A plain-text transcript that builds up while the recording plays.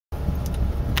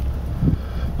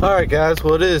Alright guys,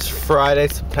 well it is Friday,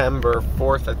 September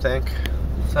 4th I think.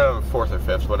 So 4th or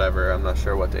 5th, whatever, I'm not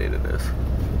sure what date it is.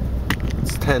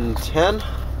 It's 10:10.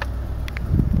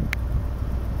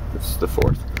 It's the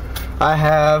 4th. I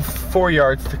have 4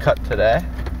 yards to cut today.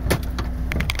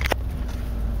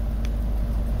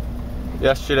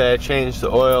 Yesterday I changed the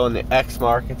oil in the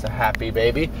Exmark, it's a happy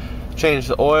baby. Changed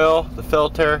the oil, the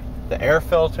filter, the air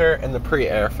filter, and the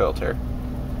pre-air filter.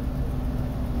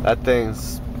 That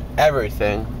thing's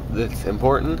everything that's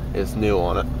important is new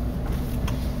on it.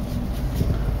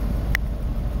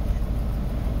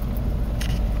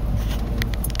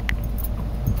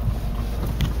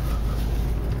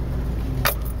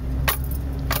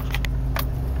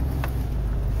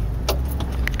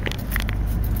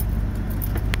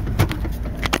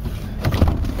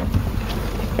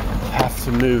 Have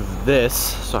to move this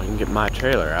so I can get my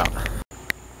trailer out.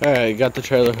 Alright, got the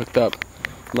trailer hooked up.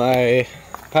 My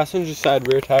passenger side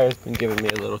rear tire has been giving me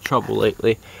a little trouble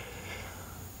lately.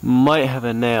 Might have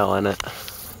a nail in it.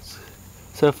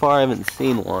 So far I haven't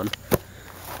seen one,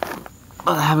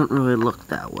 but I haven't really looked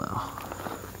that well.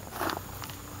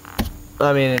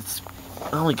 I mean, it's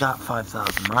only got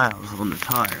 5,000 miles on the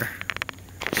tire.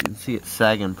 You can see it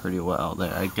sagging pretty well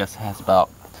there. I guess it has about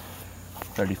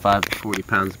 35 to 40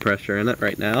 pounds of pressure in it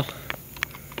right now.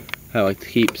 I like to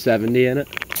keep 70 in it.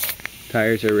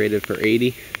 Tires are rated for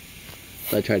 80.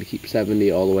 I try to keep 70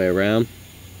 all the way around.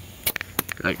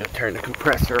 I gotta turn the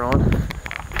compressor on.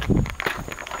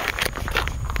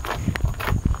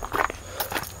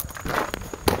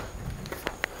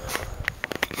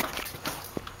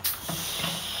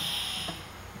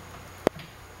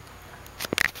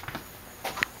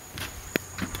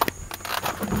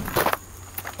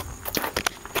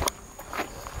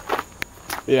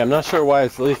 Yeah, I'm not sure why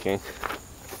it's leaking.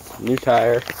 New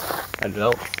tire. I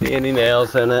don't see any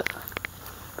nails in it.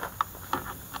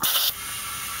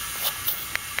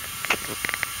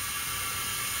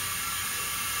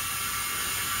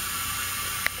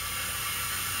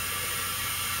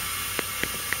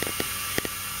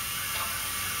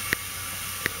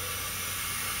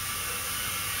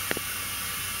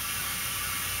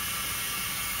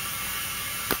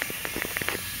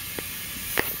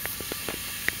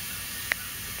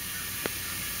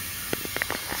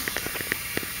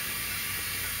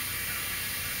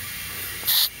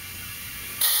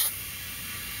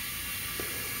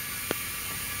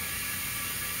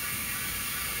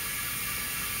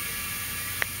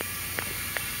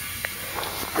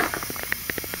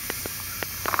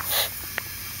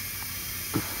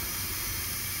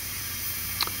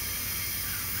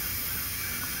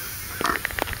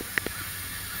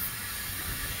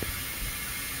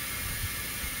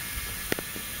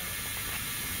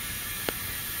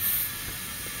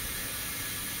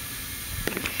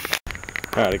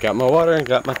 Alright, I got my water and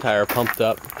got my tire pumped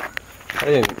up. I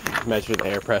didn't measure the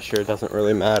air pressure, it doesn't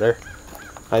really matter.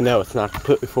 I know it's not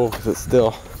completely full because it's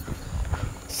still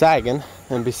sagging,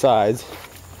 and besides,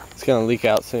 it's going to leak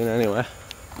out soon anyway.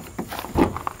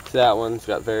 So that one's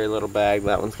got very little bag,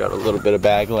 that one's got a little bit of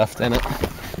bag left in it.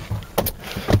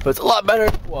 But it's a lot better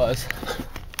than it was.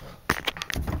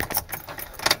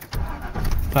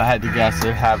 If I had to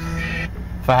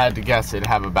guess, it'd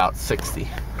have about 60.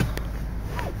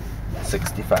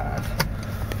 65,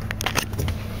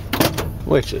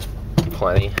 which is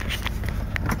plenty.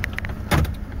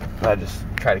 I just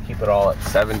try to keep it all at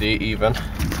 70 even,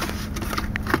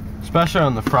 especially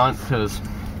on the front because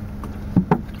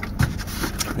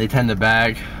they tend to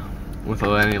bag with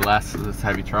any less of this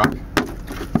heavy truck,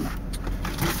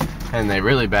 and they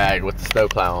really bag with the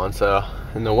snowplow on. So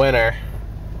in the winter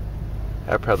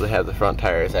I probably have the front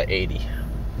tires at 80.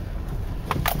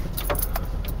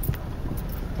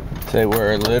 They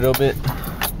were a little bit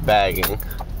bagging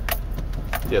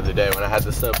the other day when I had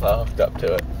the snowplow hooked up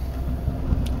to it.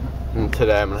 And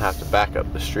today I'm going to have to back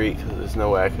up the street because there's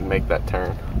no way I can make that turn.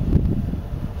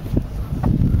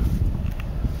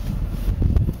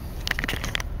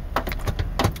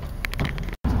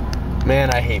 Man,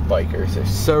 I hate bikers. They're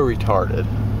so retarded.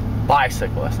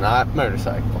 Bicyclists, not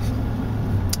motorcycles.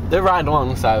 They're riding along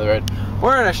the side of the road.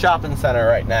 We're in a shopping center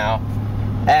right now,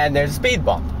 and there's a speed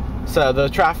bump. So the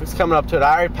traffic's coming up to it.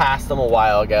 I already passed them a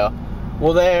while ago.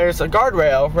 Well, there's a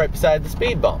guardrail right beside the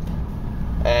speed bump.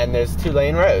 And there's a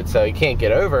 2-lane road, so you can't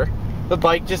get over. The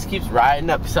bike just keeps riding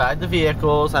up beside the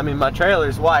vehicles. I mean, my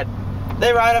trailer's wide.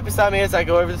 They ride up beside me as I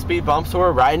go over the speed bump, so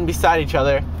we're riding beside each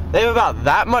other. They have about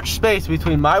that much space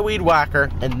between my weed whacker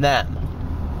and them.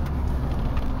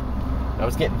 I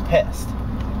was getting pissed.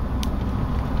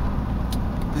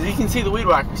 Because you can see the weed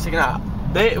whacker sticking out.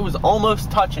 It was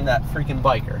almost touching that freaking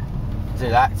biker.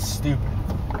 Dude, that's stupid.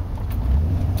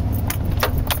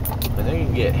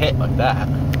 get hit like that.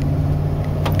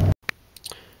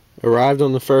 Arrived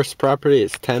on the first property.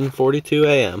 It's 10:42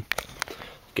 a.m.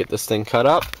 Get this thing cut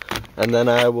up, and then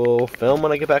I will film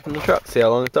when I get back in the truck, see how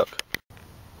long it took.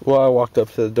 Well, I walked up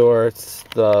to the door. It's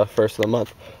the first of the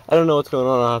month. I don't know what's going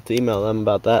on. I'll have to email them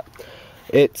about that.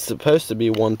 It's supposed to be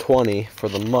 $120 for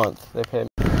the month. They paid me.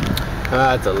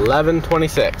 It's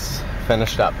 11:26.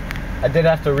 Finished up. I did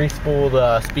have to re-spool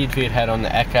the speed feed head on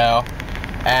the Echo,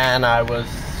 and I was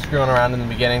screwing around in the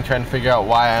beginning trying to figure out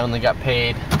why I only got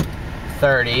paid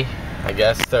 $30. I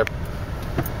guess they're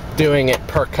doing it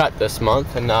per cut this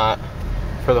month and not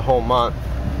for the whole month.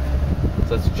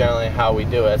 So that's generally how we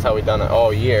do it. That's how we've done it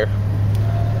all year.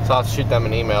 So I'll shoot them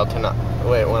an email tonight.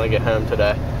 Wait, when I get home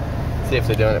today, see if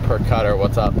they're doing it per cut or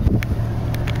what's up.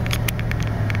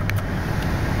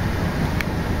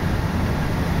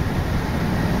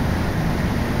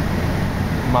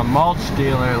 My mulch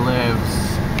dealer lives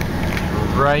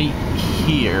right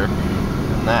here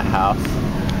in that house.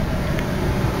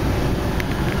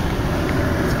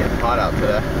 It's getting hot out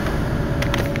today.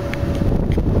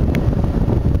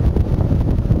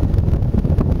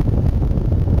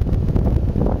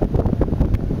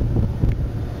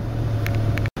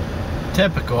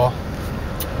 Typical.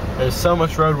 There's so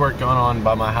much road work going on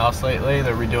by my house lately.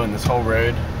 They're redoing this whole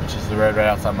road, which is the road right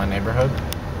outside my neighborhood.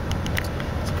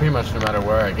 Pretty much no matter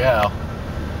where I go,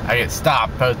 I get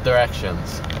stopped both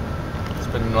directions. It's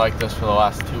been like this for the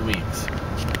last 2 weeks.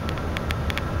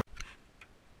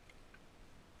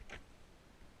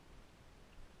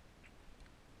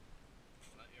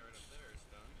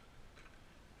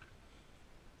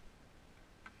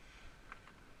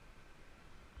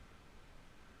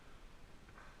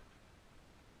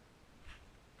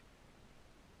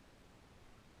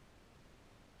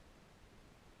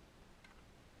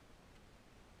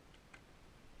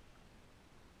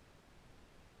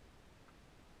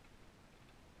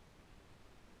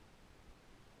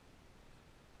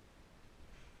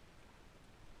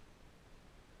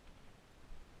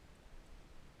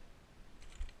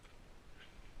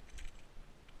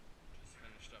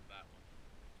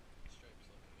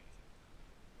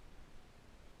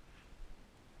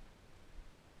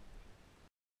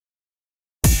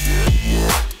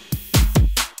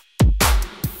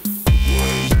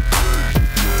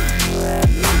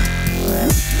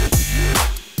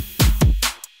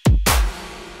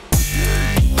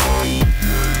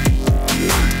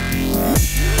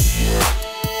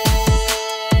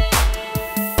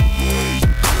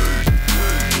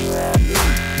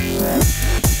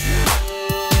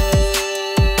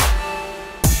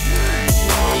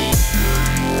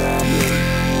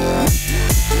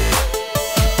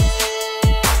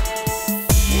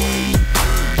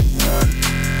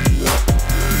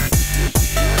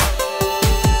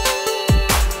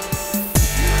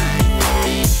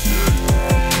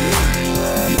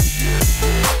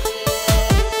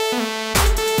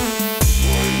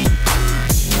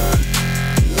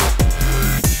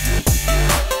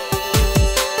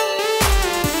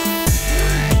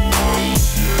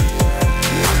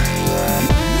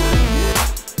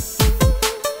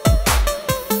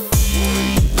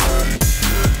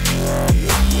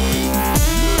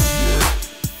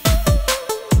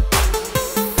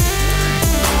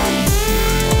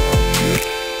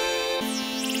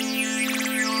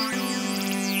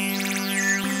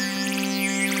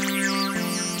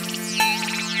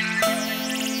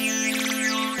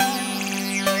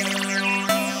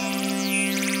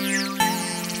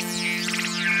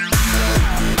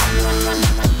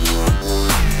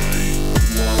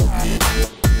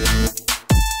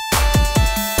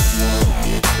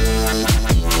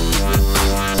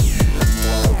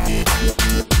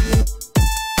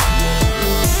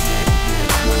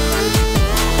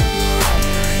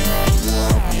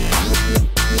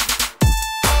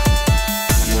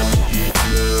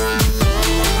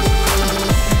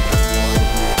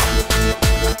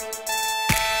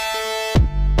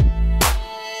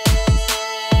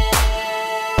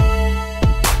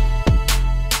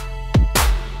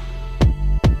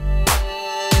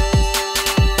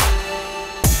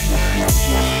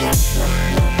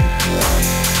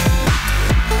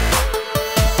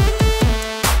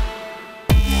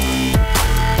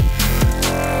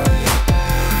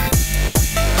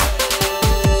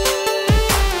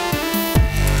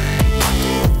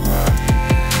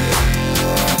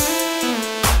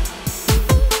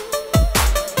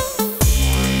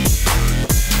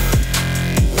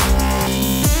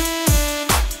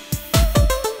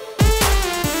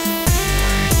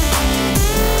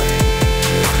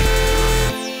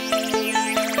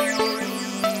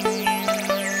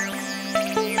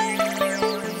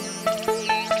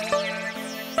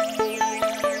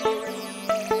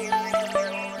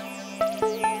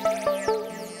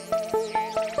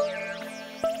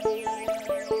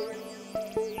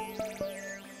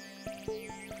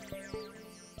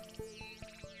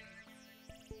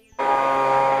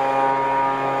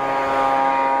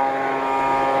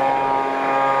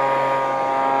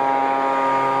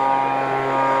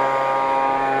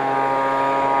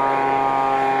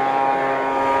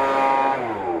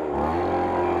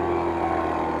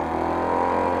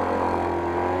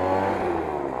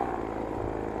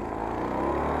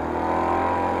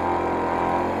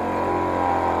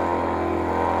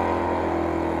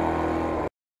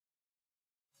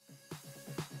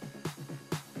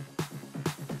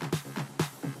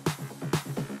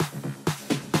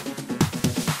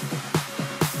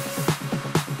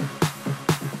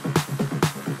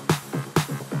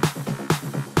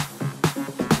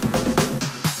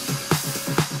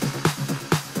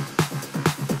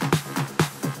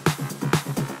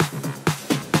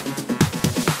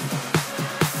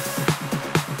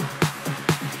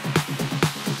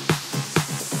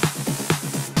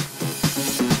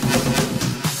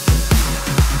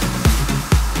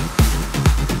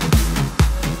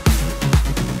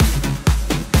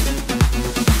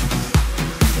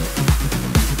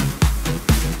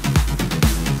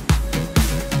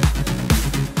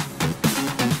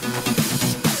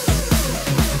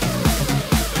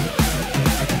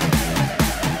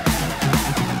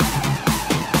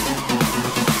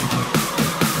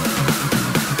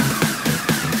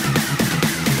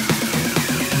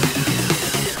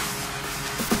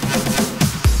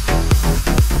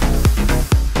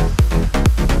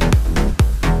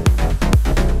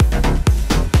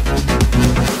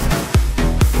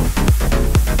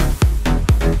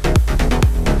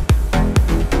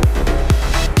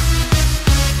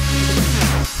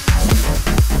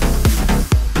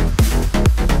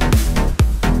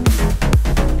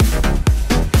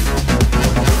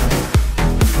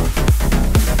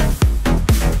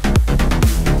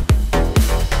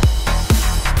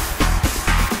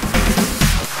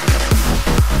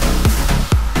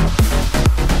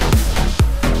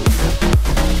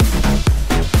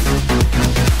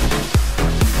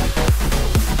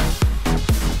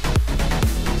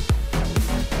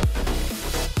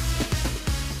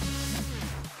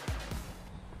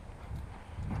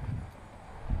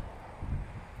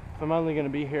 if I'm only going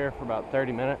to be here for about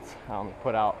 30 minutes, I only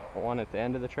put out one at the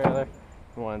end of the trailer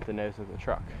and one at the nose of the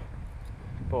truck.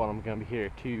 But when I'm going to be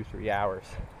here 2-3 hours,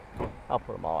 I'll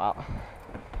put them all out.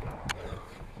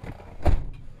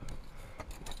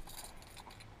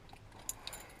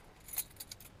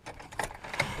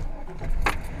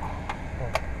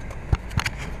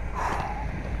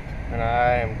 And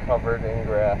I am covered in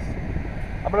grass.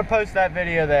 I'm going to post that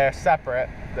video there separate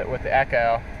with the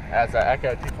Echo as an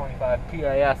Echo 225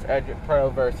 PAS Edge Pro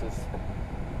versus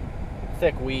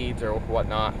thick weeds or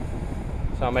whatnot.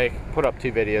 So I'll put up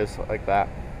 2 videos like that.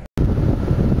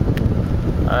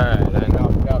 Alright, I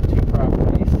knocked out 2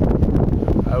 properties.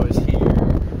 I was here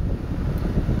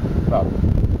about,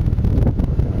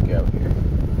 let me go here.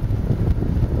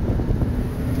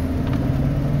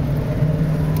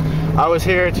 I was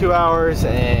here 2 hours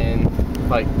and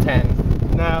like 2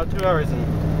 hours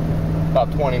and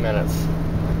about 20 minutes.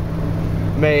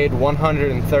 Made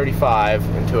 135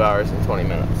 in 2 hours and 20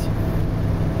 minutes.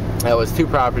 That was 2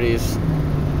 properties,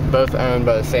 both owned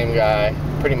by the same guy,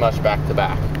 pretty much back to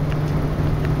back.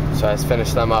 So I just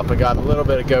finished them up. I got a little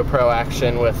bit of GoPro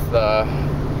action with the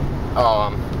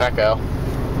Echo,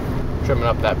 trimming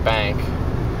up that bank.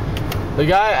 The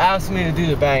guy asked me to do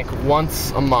the bank once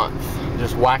a month.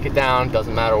 Just whack it down,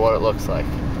 doesn't matter what it looks like.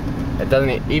 It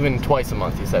doesn't, even twice a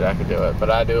month he said I could do it, but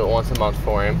I do it once a month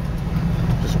for him.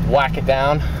 Just whack it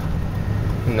down,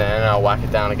 and then I'll whack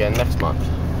it down again next month.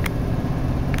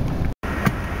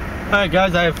 Alright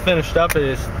guys, I have finished up. It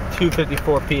is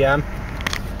 2:54 p.m.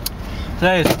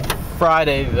 Today is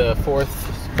Friday the 4th,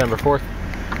 September 4th.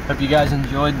 Hope you guys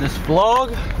enjoyed this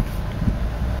vlog.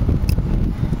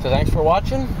 So thanks for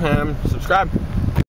watching, and subscribe.